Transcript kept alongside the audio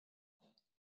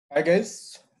Hi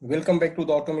guys, welcome back to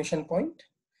the automation point.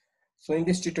 So in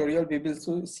this tutorial, we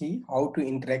will see how to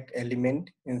interact element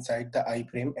inside the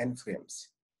iframe and frames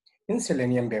in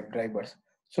Selenium WebDriver.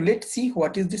 So let's see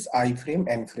what is this iframe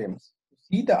and frames. To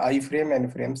see the iframe and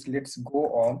frames, let's go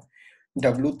on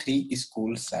W3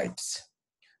 school sites.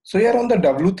 So here on the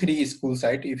W3 school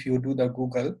site, if you do the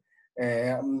Google,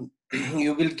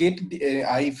 you will get the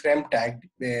iframe tag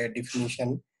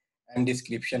definition and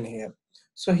description here.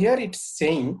 So here it's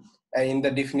saying in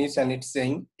the definition, it's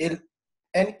saying an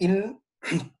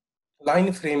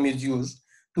inline frame is used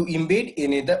to embed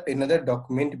another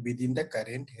document within the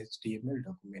current HTML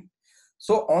document.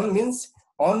 So on means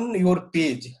on your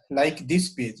page, like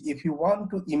this page, if you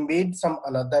want to embed some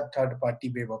another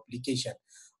third-party web application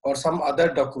or some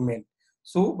other document,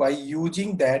 so by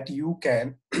using that you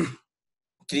can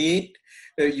create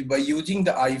by using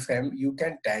the iframe you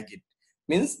can tag it.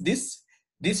 Means this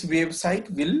website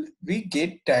will be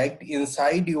get tagged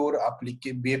inside your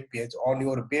application web page on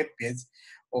your web page,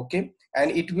 okay, and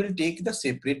it will take the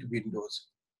separate windows.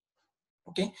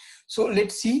 Okay, so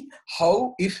let's see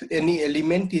how, if any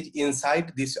element is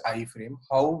inside this iframe,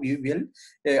 how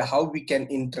we can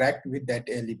interact with that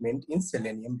element in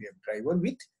Selenium WebDriver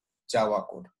with Java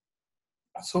code.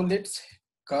 So let's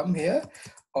come here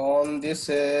on this.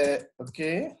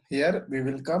 Okay, here we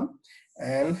will come,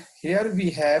 and here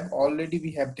we have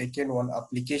taken one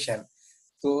application.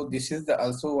 So this is the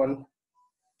also one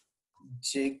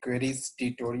jQuery's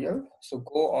tutorial. So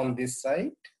go on this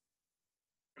site.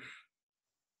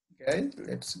 Guys,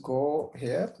 let's go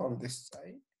here on this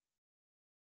side.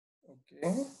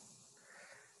 Okay,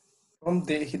 from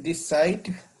this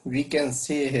side we can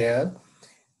see here,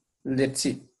 let's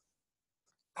see.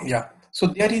 Yeah, so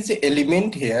there is an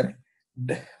element here,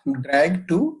 drag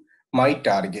to my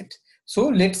target. So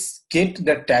let's get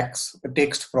the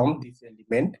text from this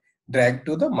element, drag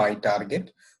to the my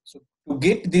target. So to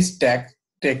get this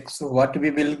text, what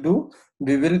we will do,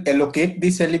 we will allocate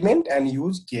this element and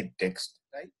use get text,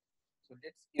 right? So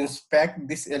let's inspect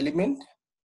this element.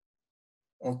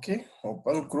 Okay,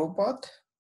 open grow path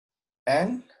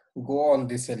and go on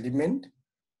this element.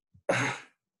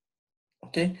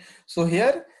 Okay, so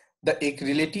here the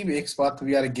relative X path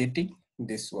we are getting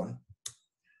this one.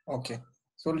 Okay,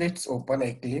 so let's open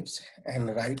Eclipse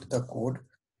and write the code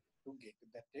to get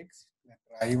the text. The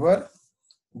driver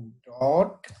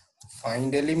dot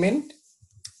find element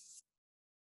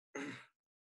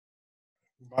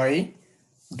by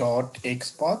dot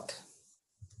X path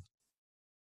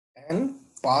and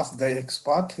pass the X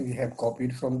path we have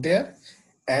copied from there.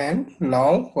 And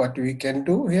now what we can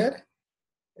do here,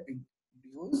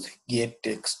 use get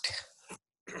text.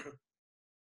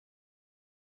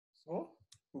 So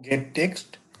get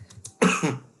text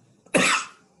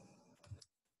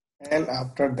and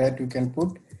after that you can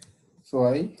put, so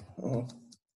I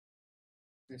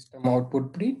system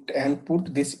output print and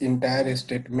put this entire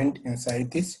statement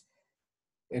inside this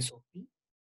SOP.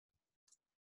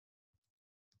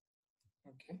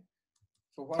 Okay,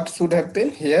 so what should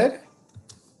happen here,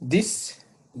 this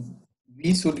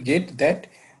we should get that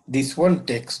this one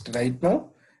text right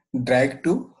now, drag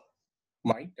to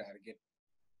my target.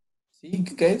 See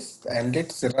guys, and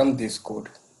let's run this code.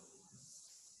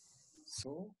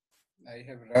 So I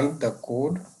have run the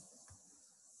code.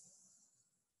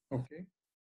 Okay,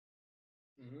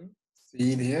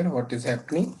 see here what is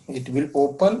happening, it will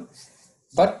open,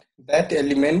 but that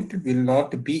element will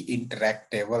not be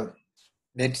interactable.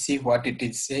 Let's see what it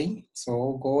is saying.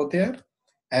 So go there,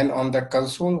 and on the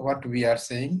console what we are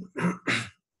saying,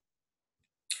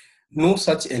 no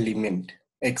such element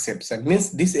exception,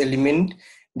 means this element,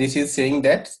 this is saying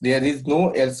that there is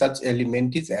no such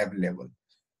element is available.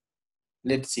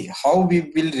 Let's see how we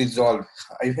will resolve,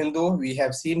 even though we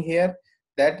have seen here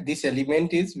that this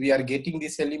element is, we are getting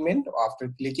this element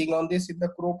after clicking on this in the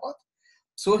crow path.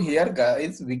 So here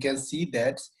guys, we can see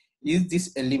that is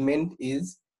this element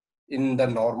is in the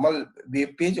normal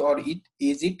web page or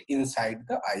is it inside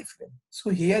the iframe. So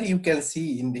here you can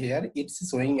see in here it's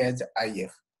showing as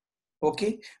if.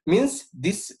 Okay, means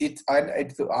this it's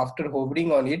after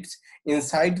hovering on its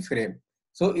inside frame,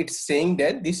 so it's saying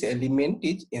that this element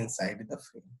is inside the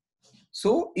frame.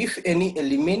 So if any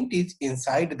element is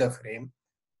inside the frame,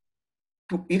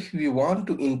 if we want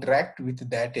to interact with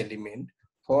that element,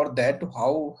 for that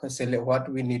what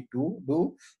we need to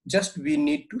do, just we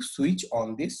need to switch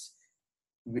on this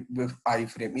with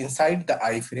iframe, inside the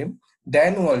iframe,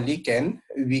 then only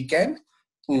we can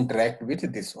interact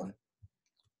with this one.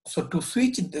 So to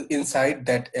switch inside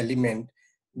that element,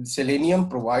 Selenium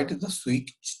provides the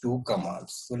switch to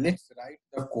commands. So let's write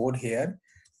the code here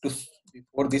to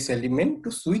before this element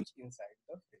to switch inside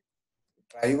the frame.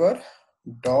 driver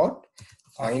dot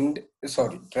find,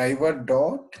 sorry, driver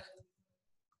dot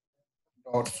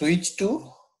switch to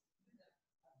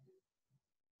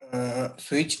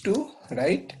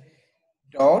right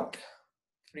dot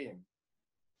frame.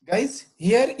 Guys,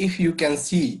 here if you can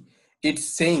see, it's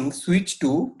saying switch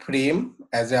to frame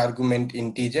as argument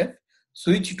integer,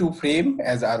 switch to frame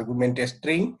as argument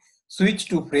string, switch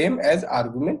to frame as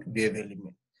argument wave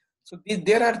element. So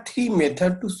there are three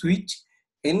methods to switch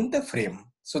in the frame.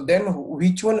 So then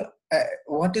which one,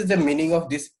 what is the meaning of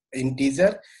this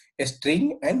integer,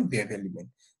 string and wave element?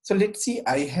 So let's see,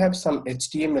 I have some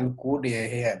HTML code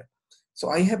here. So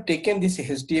I have taken this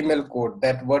HTML code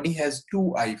that body has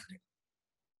two iframe.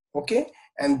 Okay,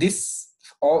 and this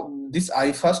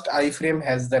first iframe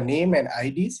has the name and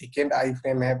id, second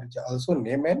iframe has also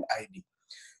name and id.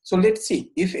 So let's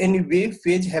see, if any web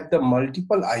page have the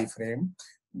multiple iframe,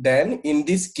 then in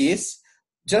this case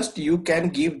just you can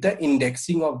give the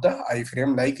indexing of the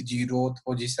iframe like 0th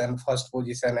position, first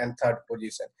position and third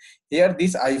position. Here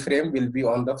this iframe will be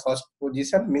on the first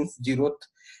position, means 0th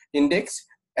index,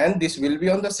 and this will be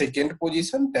on the second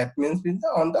position, that means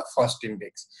on the first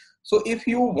index. So if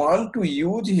you want to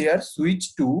use here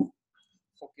switch to,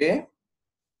 okay,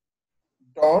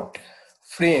 dot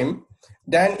frame,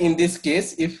 then in this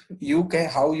case, if you can,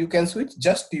 how you can switch,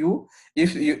 just you,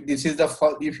 if you, this is the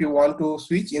first, if you want to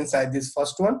switch inside this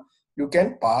first one, you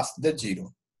can pass the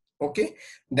 0. Okay,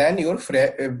 then your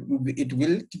it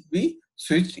will be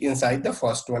switched inside the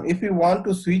first one. If you want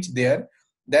to switch there,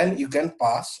 then you can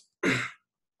pass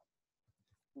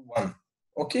 1.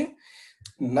 Okay,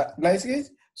 nice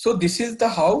guys. So this is the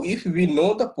how, if we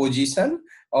know the position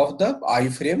of the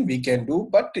iframe we can do,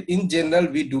 but in general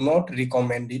we do not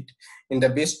recommend it. In the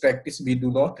best practice we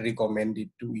do not recommend it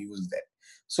to use that.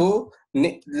 So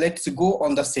let's go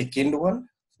on the second one.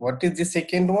 What is the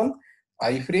second one?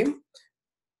 Iframe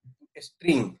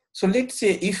string. So let's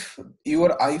say if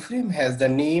your iframe has the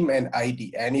name and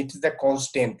id and it is the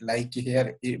constant, like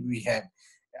here we have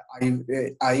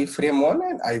iframe 1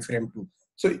 and iframe 2.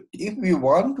 So if we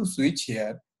want to switch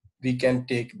here, we can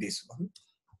take this one,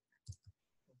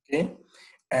 okay,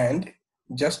 and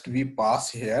just we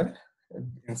pass here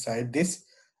inside this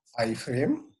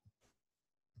iframe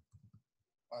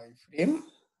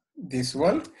this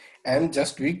one, and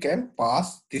just we can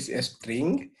pass this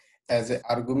string as an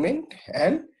argument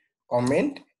and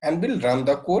comment, and we'll run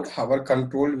the code. Our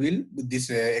control will,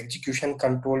 this execution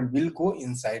control will go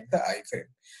inside the iframe.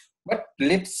 But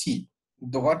let's see,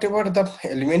 whatever the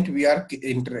element we are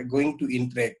going to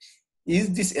interact,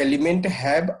 is this element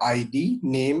have id,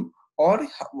 name, or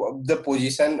the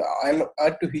position, and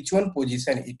to which one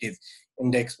position it is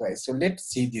index wise. So let's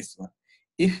see this one.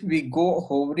 If we go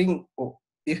hovering,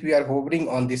 if we are hovering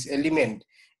on this element,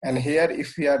 and here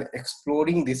if we are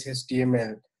exploring this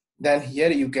HTML, then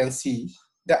here you can see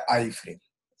the iframe.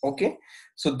 Okay,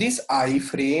 so this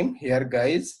iframe here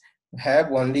guys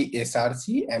have only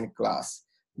src and class.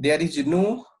 There is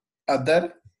no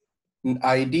other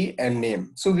id and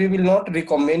name. So we will not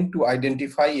recommend to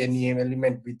identify any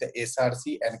element with the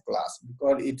src and class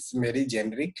because it's very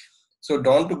generic. So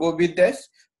don't go with this.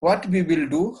 What we will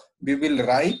do, we will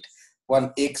write one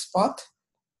XPath,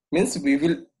 means we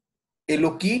will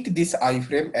allocate this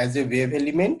iframe as a wave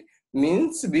element,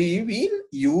 means we will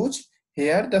use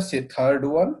here the third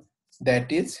one,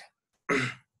 that is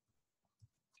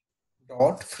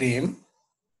dot frame,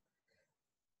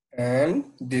 and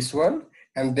this one,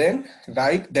 and then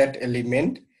write that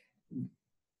element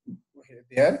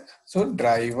there. So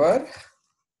driver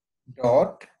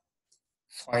dot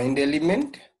find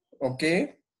element,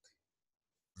 okay,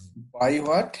 by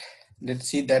what, let's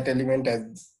see that element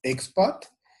as XPath,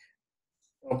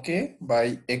 okay,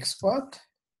 by XPath,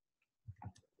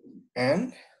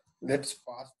 and let's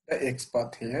pass the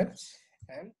XPath here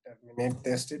and terminate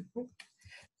the statement.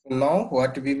 So now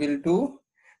what we will do,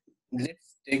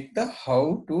 let's take the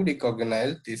how to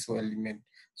recognize this element.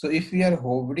 So if we are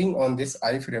hovering on this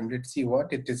iframe, let's see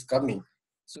what it is coming.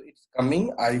 So it's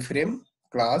coming iframe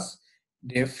class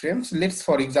def frame. So let's,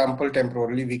 for example,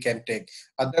 temporarily we can take,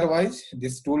 otherwise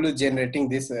this tool is generating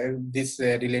this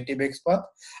relative XPath.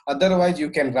 Otherwise you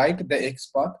can write the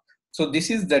XPath. So this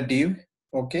is the div,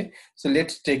 okay. So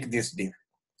let's take this div.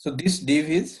 So this div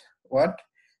is what,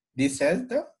 this has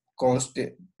the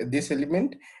constant, this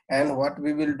element, and what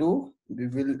we will do, we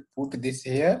will put this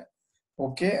here,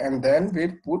 okay, and then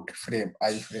we'll put frame,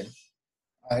 iframe,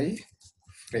 okay,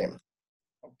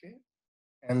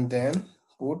 and then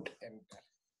put enter.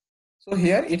 So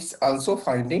here it's also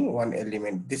finding one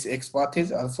element. This XPath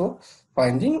is also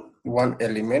finding one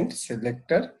element,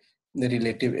 selector the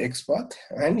relative XPath,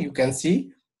 and you can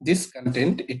see this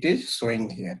content it is showing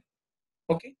here.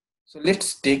 Okay, so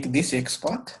let's take this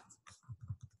XPath,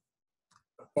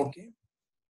 okay,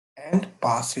 and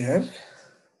pass here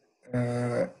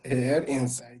here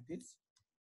inside this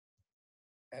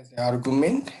as an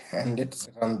argument, and let's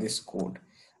run this code.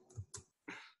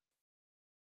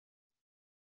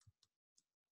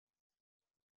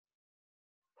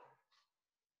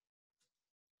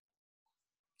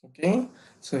 Okay,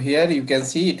 so here you can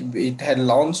see it had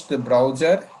launched the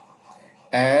browser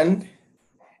and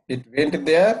it went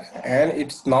there, and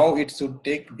it's now it should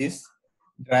take this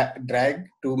drag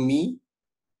to me,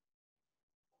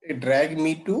 drag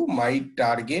me to my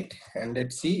target, and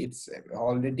let's see, it's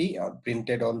already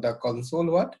printed on the console.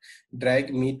 What?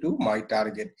 Drag me to my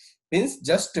target means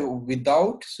just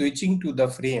without switching to the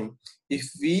frame. If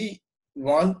we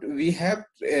want, we have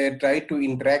tried to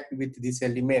interact with this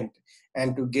element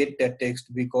and to get the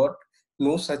text, we got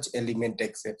no such element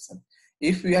exception.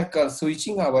 If we are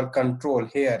switching our control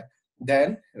here,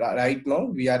 then right now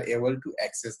we are able to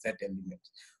access that element.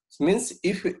 Means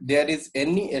if there is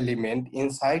any element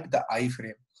inside the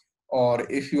iframe, or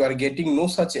if you are getting no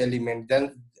such element,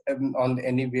 then on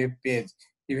any web page,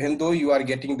 even though you are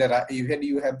getting the right, even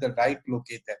you have the right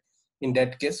locator, in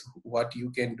that case what you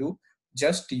can do,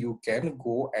 just you can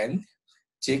go and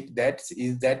check that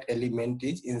is that element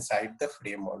is inside the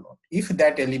frame or not. If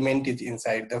that element is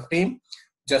inside the frame,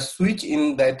 just switch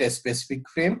in that specific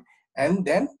frame and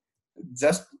then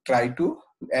just try to,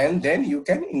 and then you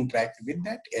can interact with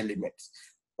that elements.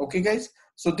 Okay guys,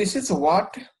 so this is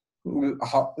what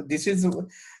this is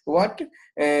what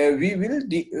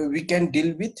we can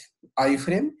deal with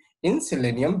iframe in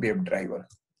Selenium WebDriver.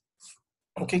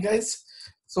 Okay guys,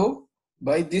 so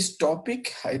by this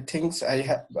topic I think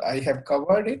I have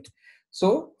covered it.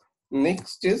 So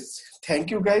next is, thank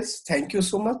you guys, thank you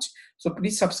so much. So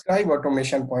please subscribe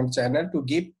Automation Point channel to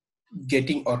keep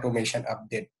getting automation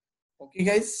update. Okay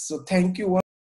guys, so thank you.